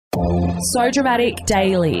So Dramatic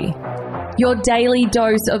Daily. Your daily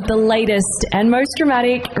dose of the latest and most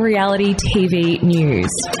dramatic reality TV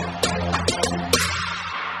news.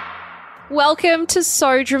 Welcome to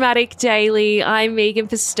So Dramatic Daily. I'm Megan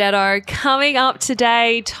Pistetto. Coming up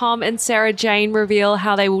today, Tom and Sarah Jane reveal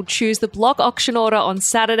how they will choose the block auction order on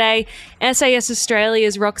Saturday. SAS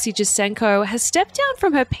Australia's Roxy Jasenko has stepped down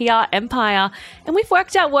from her PR empire, and we've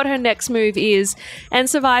worked out what her next move is. And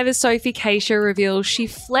Survivor's Sophie Cachia reveals she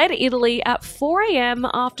fled Italy at 4 a.m.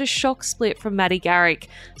 after shock split from Maddie Garrick.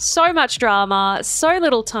 So much drama, so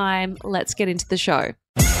little time. Let's get into the show.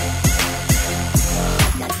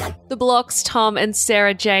 The blocks Tom and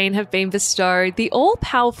Sarah Jane have been bestowed the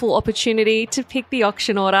all-powerful opportunity to pick the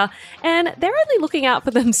auction order, and they're only looking out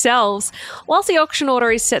for themselves. Whilst the auction order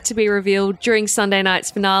is set to be revealed during Sunday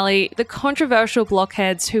night's finale, the controversial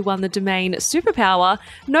blockheads who won the domain superpower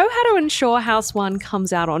know how to ensure House 1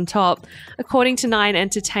 comes out on top. According to Nine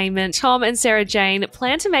Entertainment, Tom and Sarah Jane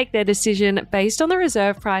plan to make their decision based on the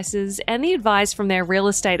reserve prices and the advice from their real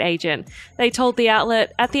estate agent. They told the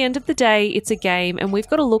outlet, "At the end of the day, it's a game, and we've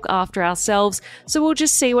got to look after ourselves, so we'll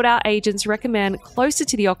just see what our agents recommend closer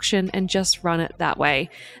to the auction and just run it that way."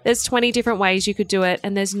 There's 20 different ways you could do it,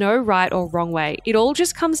 and there's no right or wrong way. It all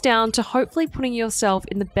just comes down to hopefully putting yourself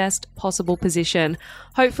in the best possible position.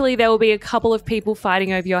 Hopefully there will be a couple of people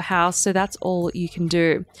fighting over your house, so that's all you can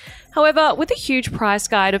do. However, with a huge price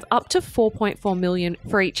guide of up to $4.4 million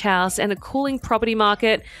for each house and a cooling property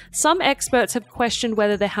market, some experts have questioned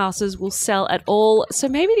whether the houses will sell at all, so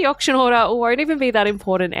maybe the auction order won't even be that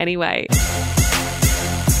important anyway.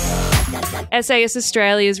 SAS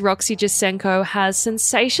Australia's Roxy Jasenko has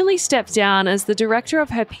sensationally stepped down as the director of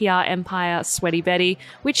her PR empire, Sweaty Betty,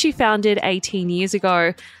 which she founded 18 years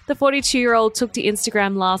ago. The 42-year-old took to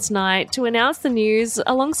Instagram last night to announce the news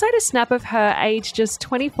alongside a snap of her age just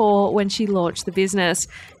 24 when she launched the business.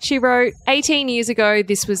 She wrote, "18 years ago,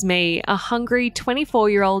 this was me, a hungry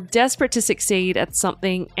 24-year-old desperate to succeed at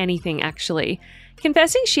something, anything actually."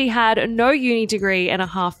 Confessing she had no uni degree and a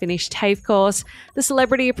half-finished TAFE course, the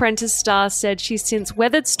Celebrity Apprentice star said she's since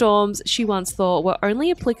weathered storms she once thought were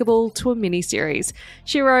only applicable to a miniseries.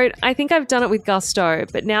 She wrote, "I think I've done it with gusto,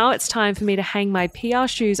 but now it's time for me to hang my PR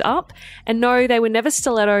shoes up, and no, they were never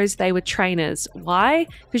stilettos, they were trainers. Why?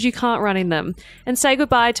 Because you can't run in them. And say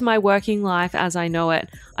goodbye to my working life as I know it.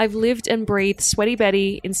 I've lived and breathed Sweaty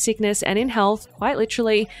Betty in sickness and in health, quite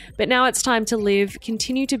literally, but now it's time to live,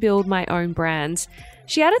 continue to build my own brands."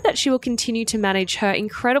 She added that she will continue to manage her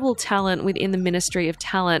incredible talent within the Ministry of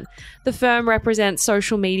Talent. The firm represents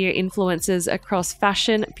social media influencers across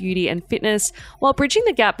fashion, beauty and fitness, while bridging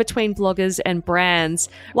the gap between bloggers and brands.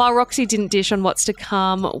 While Roxy didn't dish on what's to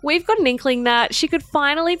come, we've got an inkling that she could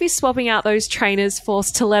finally be swapping out those trainers for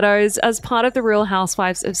stilettos as part of the Real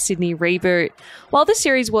Housewives of Sydney reboot. While the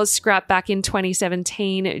series was scrapped back in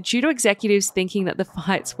 2017 due to executives thinking that the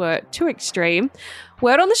fights were too extreme,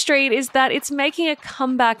 word on the street is that it's making a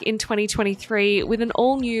comeback in 2023 with an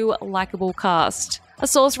all-new, likeable cast. A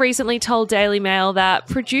source recently told Daily Mail that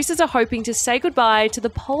producers are hoping to say goodbye to the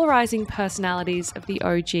polarising personalities of the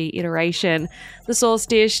OG iteration. The source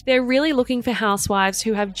dished, "They're really looking for housewives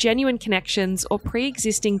who have genuine connections or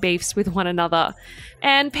pre-existing beefs with one another."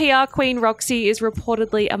 And PR queen Roxy is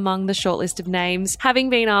reportedly among the shortlist of names, having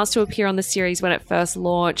been asked to appear on the series when it first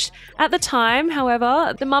launched. At the time,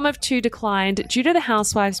 however, the mum of two declined due to the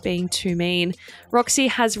housewives being too mean. Roxy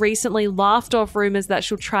has recently laughed off rumours that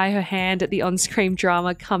she'll try her hand at the on-screen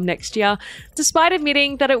drama come next year, despite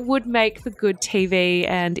admitting that it would make for good TV,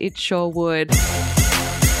 and it sure would.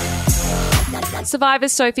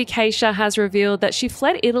 Survivor's Sophie Cachia has revealed that she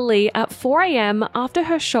fled Italy at 4 a.m. after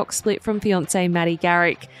her shock split from fiancé Maddie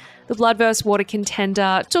Garrick. The blood vs. water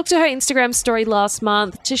contender took to her Instagram story last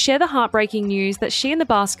month to share the heartbreaking news that she and the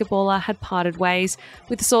basketballer had parted ways,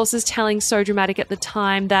 with sources telling So Dramatic at the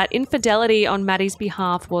time that infidelity on Maddie's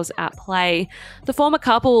behalf was at play. The former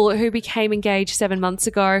couple, who became engaged 7 months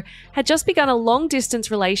ago, had just begun a long-distance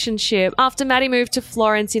relationship after Maddie moved to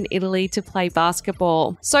Florence in Italy to play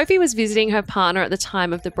basketball. Sophie was visiting her partner at the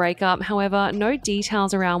time of the breakup, however, no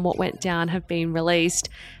details around what went down have been released.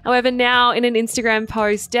 However, now in an Instagram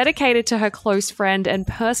post dedicated to her close friend and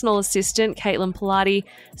personal assistant, Caitlin Pilati,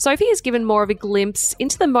 Sophie has given more of a glimpse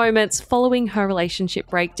into the moments following her relationship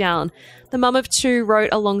breakdown. The mum of two wrote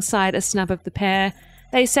alongside a snap of the pair,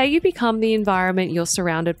 "They say you become the environment you're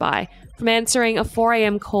surrounded by. From answering a 4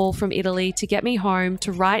 a.m. call from Italy to get me home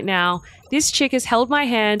to right now, this chick has held my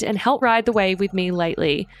hand and helped ride the wave with me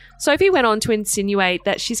lately. Sophie went on to insinuate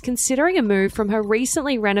that she's considering a move from her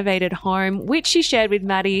recently renovated home, which she shared with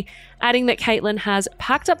Maddie, adding that Caitlin has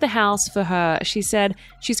packed up the house for her. She said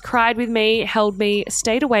she's cried with me, held me,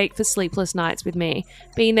 stayed awake for sleepless nights with me,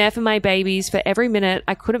 being there for my babies for every minute.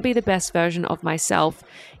 I couldn't be the best version of myself.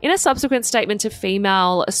 In a subsequent statement to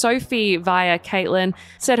Female, Sophie, via Caitlin,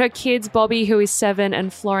 said her kids, Bobby, who is 7,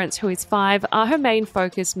 and Florence, who is 5, are her main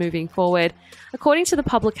focus moving forward. According to the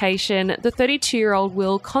publication, the 32-year-old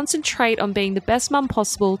will concentrate on being the best mum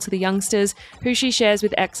possible to the youngsters, who she shares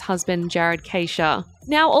with ex-husband Jared Cachia.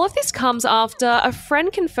 Now, all of this comes after a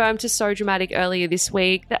friend confirmed to So Dramatic earlier this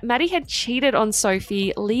week that Maddie had cheated on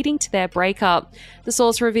Sophie, leading to their breakup. The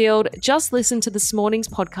source revealed, just listen to this morning's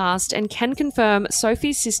podcast and can confirm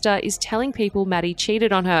Sophie's sister is telling people Maddie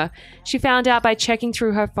cheated on her. She found out by checking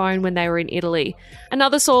through her phone when they were in Italy.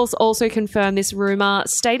 Another source also confirmed this rumor,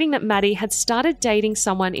 stating that Maddie had started dating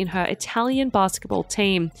someone in her Italian basketball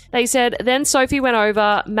team. They said, then Sophie went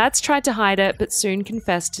over, Mads tried to hide it, but soon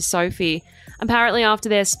confessed to Sophie. Apparently, after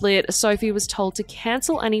their split, Sophie was told to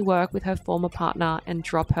cancel any work with her former partner and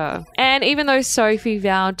drop her. And even though Sophie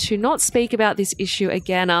vowed to not speak about this issue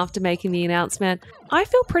again after making the announcement, I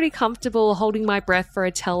feel pretty comfortable holding my breath for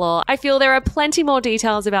a tell-all. I feel there are plenty more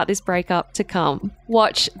details about this breakup to come.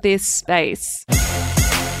 Watch this space.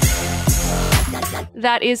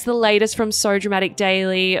 That is the latest from So Dramatic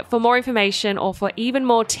Daily. For more information or for even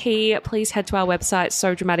more tea, please head to our website,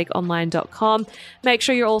 sodramaticonline.com. Make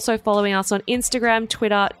sure you're also following us on Instagram,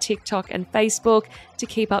 Twitter, TikTok, and Facebook to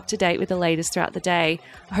keep up to date with the latest throughout the day.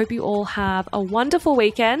 I hope you all have a wonderful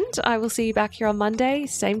weekend. I will see you back here on Monday,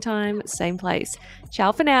 same time, same place.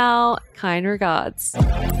 Ciao for now. Kind regards.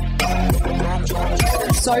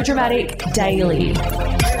 So Dramatic Daily.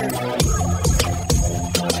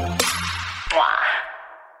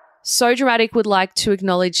 So Dramatic would like to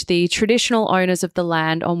acknowledge the traditional owners of the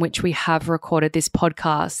land on which we have recorded this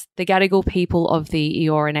podcast, the Gadigal people of the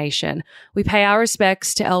Eora Nation. We pay our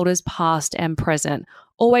respects to elders past and present.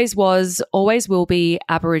 Always was, always will be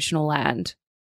Aboriginal land.